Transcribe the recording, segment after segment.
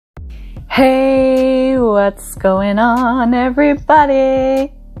Hey, what's going on,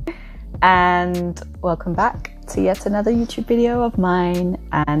 everybody? And welcome back to yet another YouTube video of mine.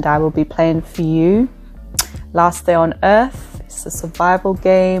 And I will be playing for you Last Day on Earth. It's a survival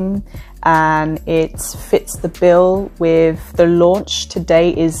game and it fits the bill with the launch.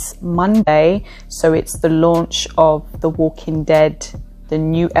 Today is Monday, so it's the launch of The Walking Dead, the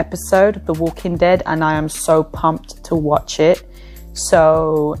new episode of The Walking Dead, and I am so pumped to watch it.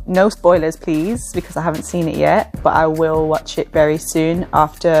 So no spoilers please, because I haven't seen it yet, but I will watch it very soon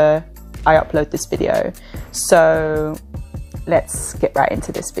after I upload this video. So let's get right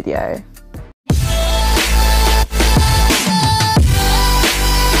into this video.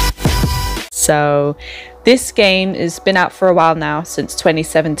 So this game has been out for a while now, since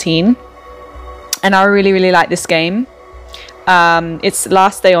 2017, and I really like this game. It's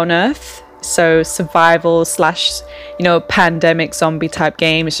Last Day on Earth, so survival slash, you know, pandemic zombie type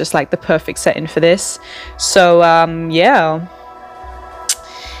game. It's just like the perfect setting for this. So yeah.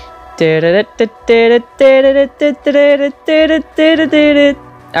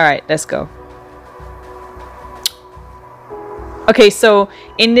 All right, let's go. Okay, so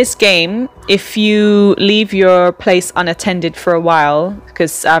in this game, if you leave your place unattended for a while,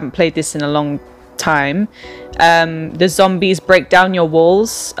 because I haven't played this in a long time, the zombies break down your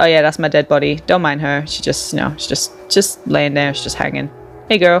walls. Oh yeah, that's my dead body. Don't mind her. She just, you know, she's just laying there. She's just hanging.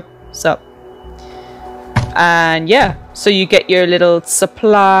 Hey girl, what's up? And yeah, so you get your little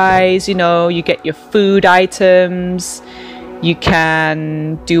supplies, you know, you get your food items. You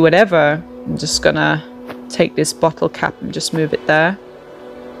can do whatever. I'm just gonna take this bottle cap and just move it there.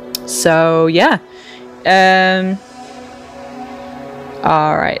 So yeah.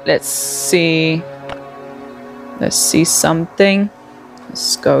 All right, let's see something.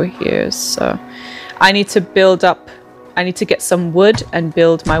 Let's go here. So I need to build up, I need to get some wood and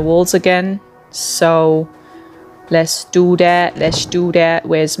build my walls again. So let's do that.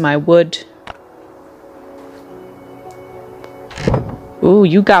 Where's my wood? Ooh,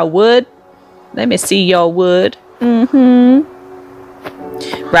 you got wood? Let me see your wood.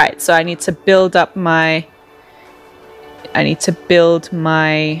 Right, so I need to build up my, I need to build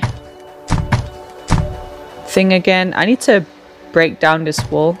my thing again. I need to break down this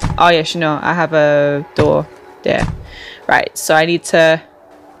wall. Oh yes, you know, I have a door there. Right, so I need to,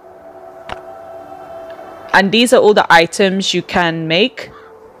 and these are all the items you can make.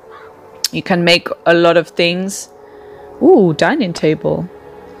 You can make a lot of things. Ooh, dining table.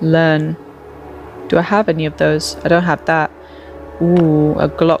 Learn. Do I have any of those? I don't have that. Ooh, a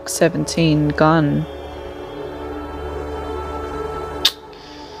Glock 17 gun.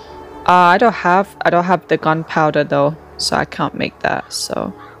 I don't have the gunpowder though, so I can't make that.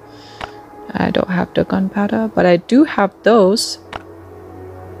 So I don't have the gunpowder, but I do have those.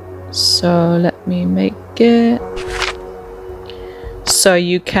 So let me make it. So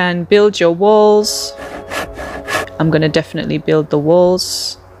you can build your walls. I'm gonna definitely build the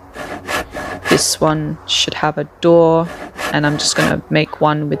walls. This one should have a door, and I'm just gonna make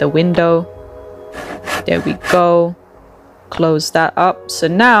one with a window. There we go. Close that up. So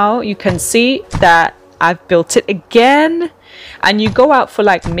now you can see that I've built it again. And you go out for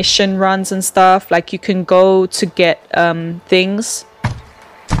like mission runs and stuff. Like you can go to get things.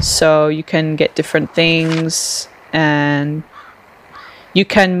 So you can get different things, and you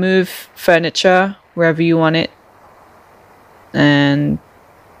can move furniture wherever you want it. And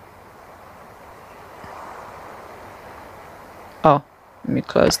oh, let me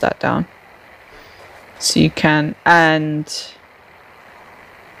close that down. So you can, and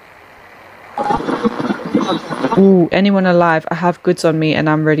ooh, anyone alive? I have goods on me and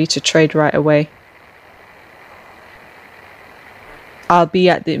I'm ready to trade right away. I'll be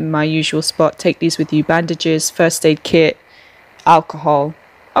at my usual spot. Take these with you. Bandages, first aid kit, alcohol.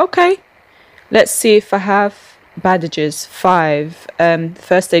 Okay, let's see if I have bandages. 5.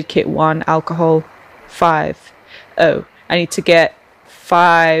 First aid kit 1, alcohol 5. Oh, I need to get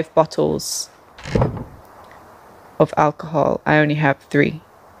 5 bottles of alcohol. I only have 3.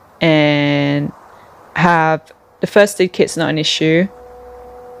 And have the first aid kit's not an issue.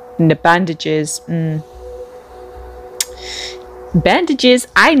 And the bandages, bandages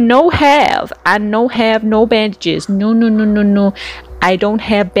I no have no bandages. No, I don't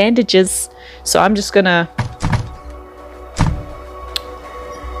have bandages. So I'm just gonna,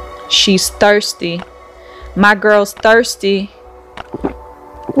 she's thirsty. My girl's thirsty.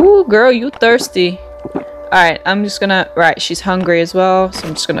 Ooh, girl, you thirsty. Alright, I'm just gonna, right, she's hungry as well, so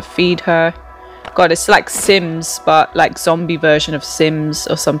I'm just gonna feed her. God, it's like Sims, but like zombie version of Sims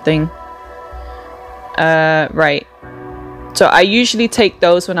or something. Right. So I usually take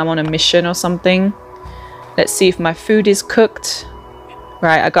those when I'm on a mission or something. Let's see if my food is cooked.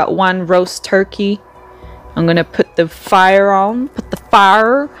 Right, I got one roast turkey. I'm gonna put the fire on,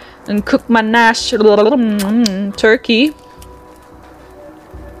 and cook my nice turkey.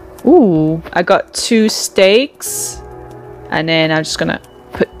 Ooh, I got 2 steaks. And then I'm just gonna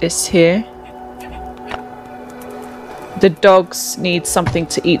put this here. The dogs need something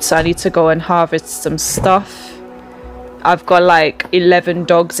to eat, so I need to go and harvest some stuff. I've got like 11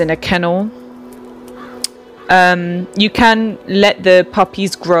 dogs in a kennel. You can let the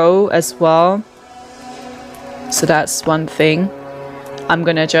puppies grow as well. So that's one thing. I'm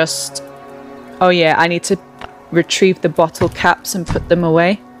gonna just... Oh yeah, I need to retrieve the bottle caps and put them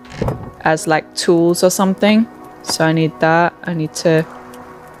away as like tools or something. So I need that. I need to...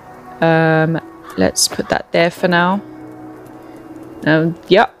 let's put that there for now.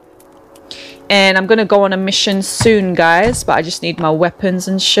 Yep. And I'm gonna go on a mission soon, guys, but I just need my weapons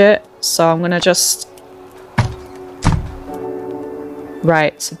and shit. So I'm gonna just...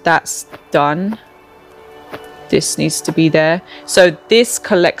 Right, so that's done. This needs to be there. So this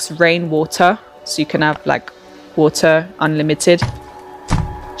collects rainwater, so you can have like water unlimited.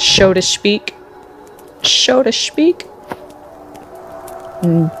 So to speak. So to speak.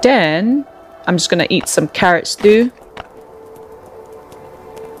 And then I'm just gonna eat some carrots too.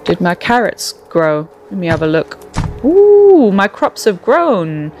 Did my carrots grow? Let me have a look. Ooh, my crops have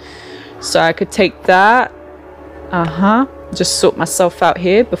grown. So I could take that. Just sort myself out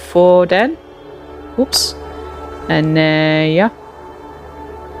here before then. Oops. And yeah.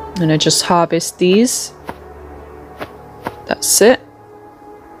 I'm gonna just harvest these. That's it.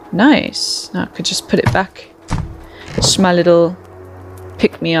 Nice. Now I could just put it back. Just my little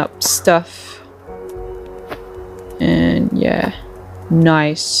pick-me-up stuff. And yeah.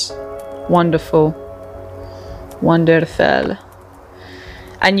 Nice. Wonderful. Wonderful.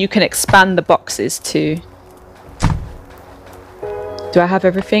 And you can expand the boxes too. Do I have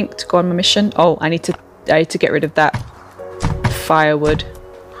everything to go on my mission? Oh, I need to get rid of that firewood.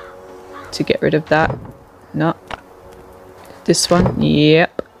 To get rid of that. No. This one.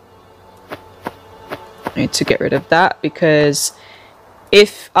 Yep. I need to get rid of that because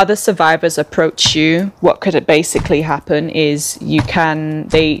if other survivors approach you, what could basically happen is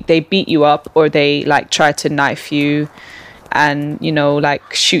they beat you up, or they like try to knife you and, you know,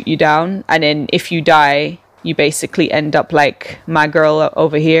 like shoot you down. And then if you die, you basically end up like my girl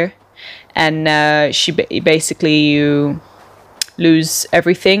over here. And you lose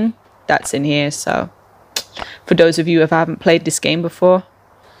everything that's in here. So for those of you who haven't played this game before,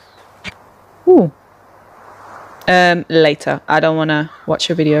 ooh. Later. I don't want to watch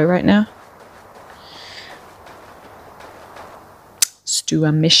a video right now. Let's do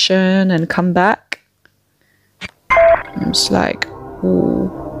a mission and come back. I'm just like,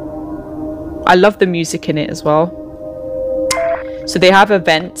 ooh. I love the music in it as well. So they have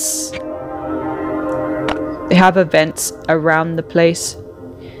events. They have events around the place.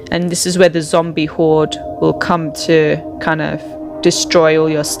 And this is where the zombie horde will come to kind of destroy all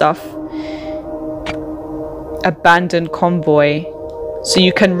your stuff. Abandoned convoy. So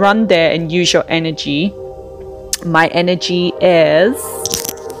you can run there and use your energy. My energy is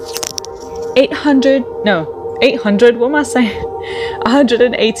 800. What am I saying?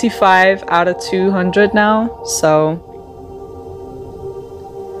 185 out of 200 now. So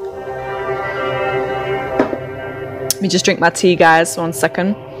let me just drink my tea, guys. 1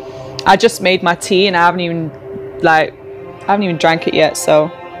 second. I just made my tea and I haven't even drank it yet, so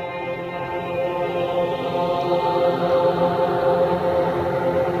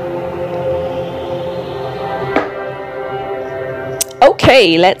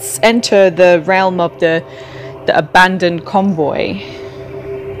okay, let's enter the realm of the abandoned convoy.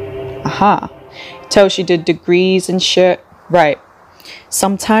 Aha. Tells you the degrees and shit. Right.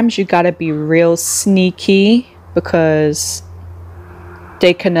 Sometimes you gotta be real sneaky because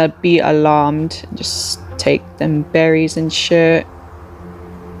they cannot be alarmed. Just take them berries and shit.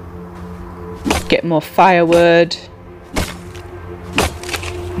 Get more firewood.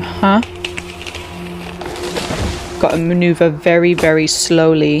 Got to maneuver very, very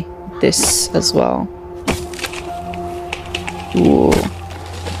slowly. This as well. Ooh.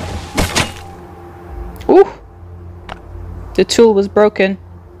 Ooh. The tool was broken.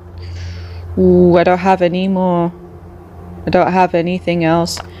 Ooh, I don't have any more. I don't have anything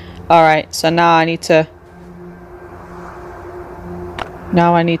else. Alright, so now I need to...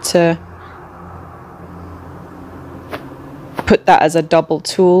 put that as a double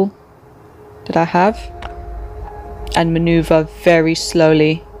tool that I have. And maneuver very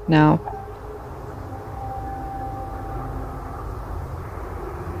slowly now.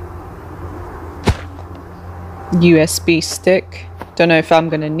 USB stick. Don't know if I'm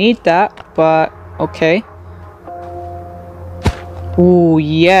gonna need that, but okay. Oh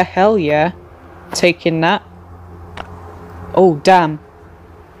yeah, hell yeah. Taking that. Oh damn.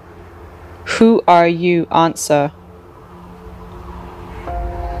 Who are you? Answer.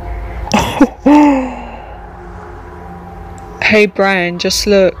 Hey Brian, just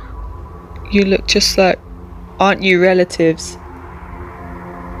look. You look just like... Aren't you relatives?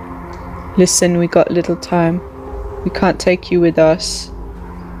 Listen, we got little time. We can't take you with us,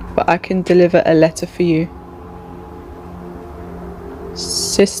 but I can deliver a letter for you.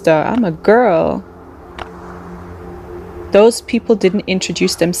 Sister, I'm a girl. Those people didn't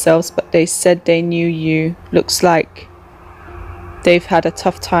introduce themselves, but they said they knew you. Looks like they've had a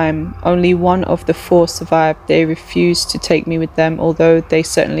tough time. Only one of the 4 survived. They refused to take me with them, although they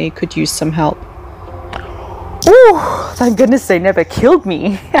certainly could use some help. Ooh, thank goodness they never killed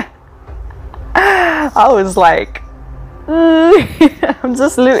me. I was like, I'm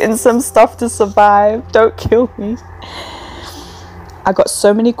just looting some stuff to survive. Don't kill me. I got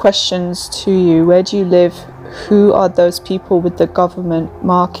so many questions to you. Where do you live? Who are those people with the government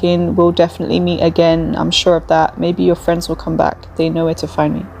marking? We'll definitely meet again. I'm sure of that. Maybe your friends will come back. They know where to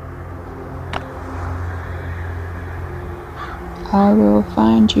find me. I will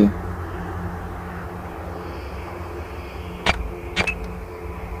find you.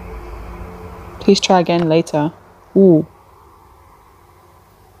 Please try again later. Ooh.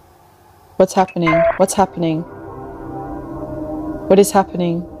 What's happening? What's happening? What is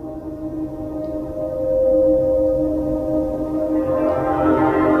happening?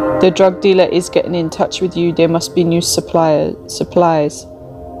 The drug dealer is getting in touch with you. There must be new supplies.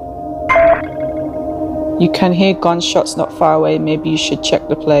 You can hear gunshots not far away. Maybe you should check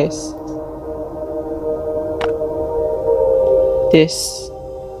the place. This.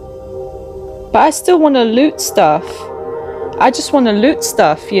 But I still want to loot stuff. I just want to loot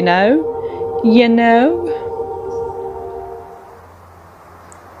stuff, you know? You know?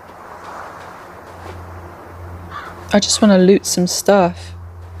 I just want to loot some stuff.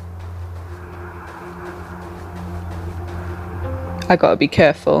 I gotta be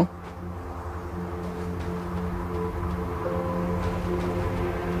careful.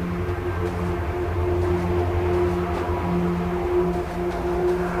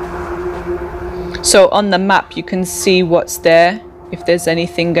 So on the map you can see what's there, if there's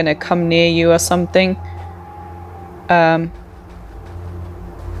anything gonna come near you or something.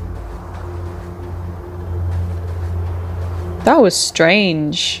 That was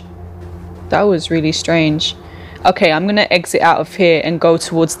strange. That was really strange. Okay, I'm gonna exit out of here and go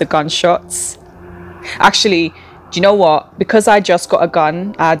towards the gunshots. Actually, do you know what? Because I just got a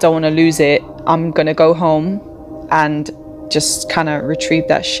gun, I don't want to lose it. I'm gonna go home and just kind of retrieve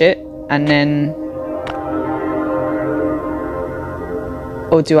that shit, and then...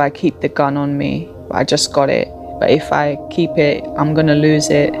 Or do I keep the gun on me? I just got it. But if I keep it, I'm gonna lose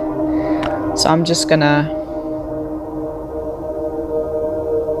it. So I'm just gonna...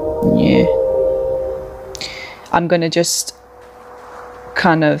 Yeah. I'm gonna just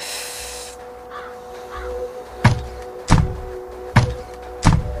kind of...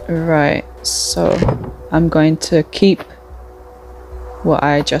 Right, so I'm going to keep what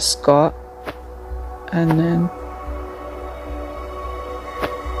I just got, and then...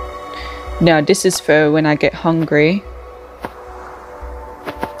 Now this is for when I get hungry.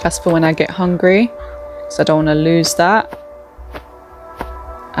 That's for when I get hungry, so I don't want to lose that.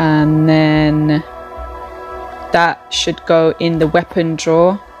 And then that should go in the weapon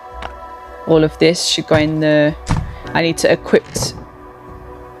drawer. All of this should go in the... I need to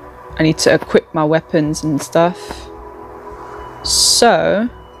equip my weapons and stuff. So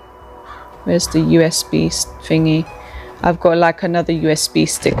where's the USB thingy? I've got like another USB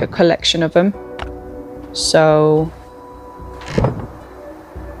stick, a collection of them. So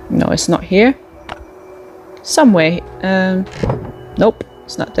no, it's not here. Somewhere. Nope,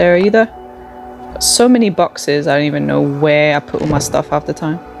 it's not there either. Got so many boxes, I don't even know where I put all my stuff half the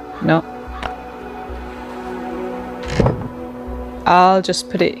time. No. I'll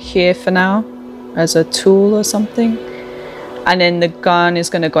just put it here for now as a tool or something. And then the gun is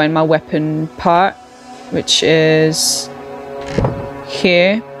going to go in my weapon part, which is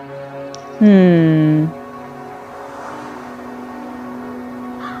here.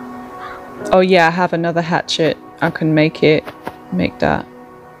 Oh yeah, I have another hatchet. I can make that.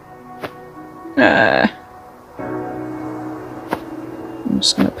 I'm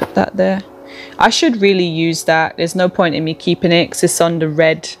just gonna put that there. I should really use that. There's no point in me keeping it because it's on the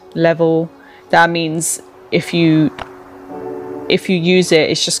red level. That means if you use it,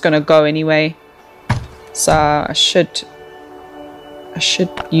 it's just gonna go anyway. So I should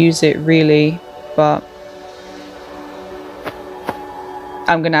use it really, but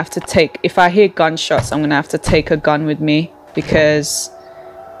I'm gonna have to take, if I hear gunshots, I'm gonna have to take a gun with me, because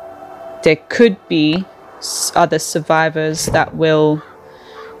there could be other survivors that will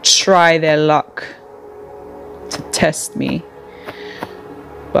try their luck to test me.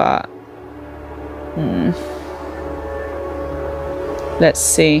 But let's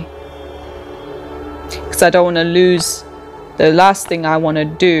see, because I don't want to lose. The last thing I want to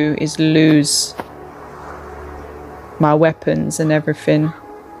do is lose my weapons and everything.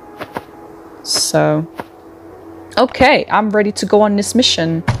 So okay, I'm ready to go on this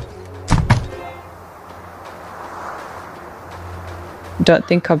mission. Don't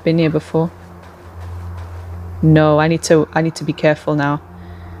think I've been here before. No, I need to be careful now,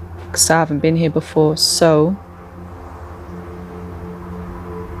 because I haven't been here before. So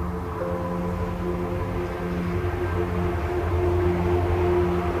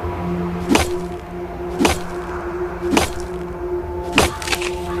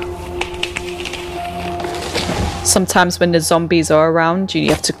sometimes when the zombies are around, you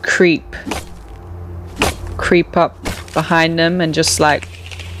have to creep up behind them and just like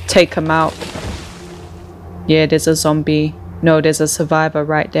take them out. Yeah, there's a zombie. No, there's a survivor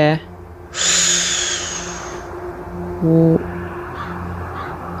right there. Ooh.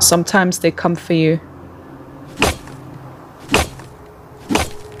 Sometimes they come for you.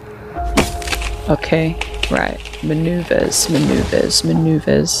 Okay, right. Maneuvers, maneuvers,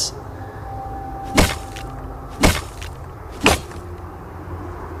 maneuvers.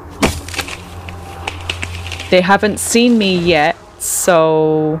 They haven't seen me yet,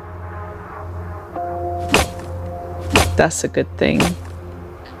 so that's a good thing.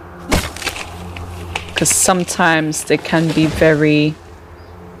 Because sometimes they can be very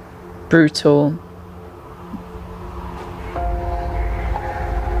brutal.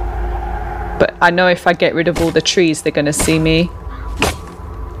 But I know if I get rid of all the trees, they're gonna see me.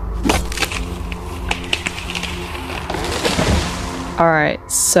 Alright,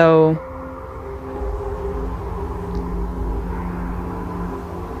 so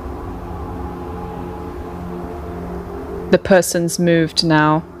the person's moved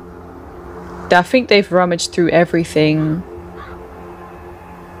now. I think they've rummaged through everything.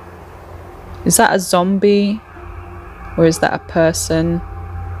 Is that a zombie? Or is that a person?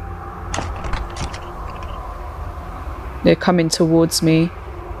 They're coming towards me.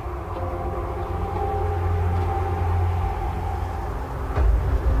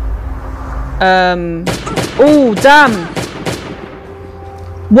 Oh, damn!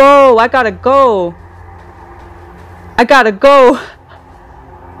 Whoa, I gotta go! I gotta go!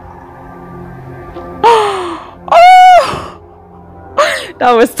 Oh!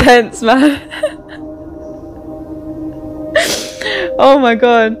 That was tense, man. Oh my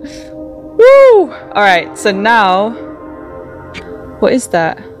god. Woo! Alright, so now... What is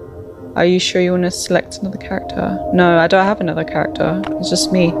that? Are you sure you want to select another character? No, I don't have another character. It's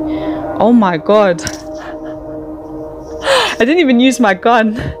just me. Oh my god. I didn't even use my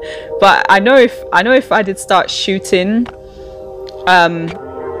gun. But I know if I did start shooting, I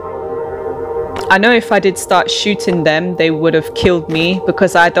know if I did start shooting them, they would have killed me,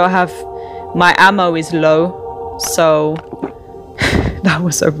 because I don't have, my ammo is low, so that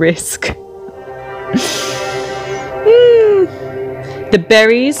was a risk. The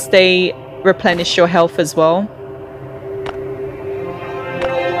berries, they replenish your health as well.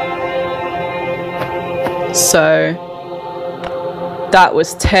 So that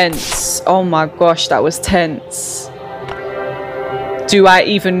was tense. Oh my gosh, that was tense. Do I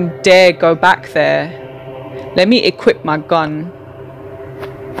even dare go back there? Let me equip my gun.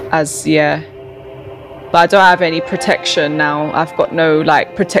 As, yeah. But I don't have any protection now. I've got no,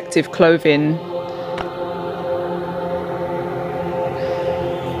 like, protective clothing.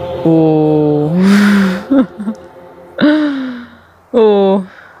 Oh. Oh.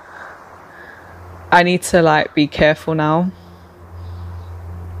 I need to, like, be careful now.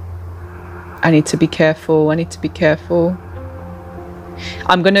 I need to be careful. I need to be careful.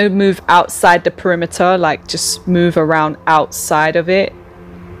 I'm gonna move outside the perimeter, like just move around outside of it.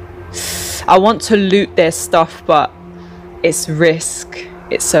 I want to loot their stuff, but it's risk.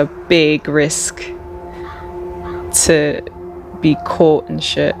 It's a big risk to be caught and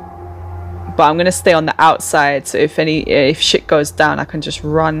shit. But I'm gonna stay on the outside, so if shit goes down, I can just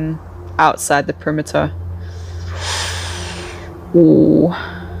run outside the perimeter. Ooh.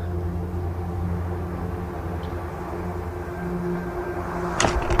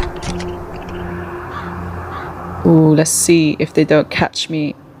 Ooh, let's see if they don't catch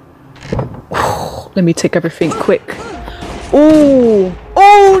me. Let me take everything quick. Oh,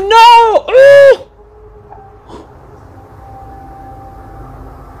 oh no! Oh!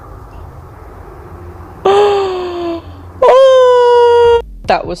 Oh!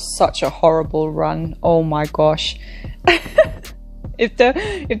 That was such a horrible run. Oh my gosh. If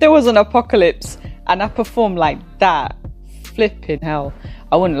there was an apocalypse and I performed like that, flipping hell,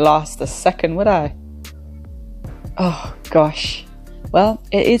 I wouldn't last a second, would I? Oh gosh. Well,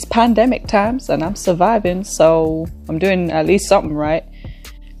 it is pandemic times and I'm surviving, so I'm doing at least something right.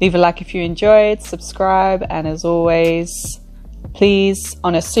 Leave a like if you enjoyed, subscribe, and as always, please,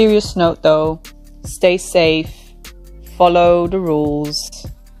 on a serious note though, stay safe, follow the rules,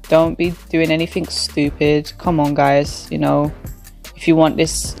 don't be doing anything stupid. Come on guys, you know, if you want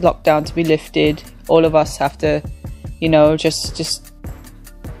this lockdown to be lifted, all of us have to, you know, just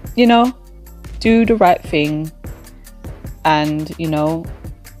you know, do the right thing. And you know,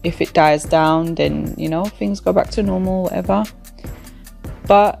 if it dies down, then you know, things go back to normal, whatever.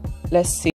 But let's see.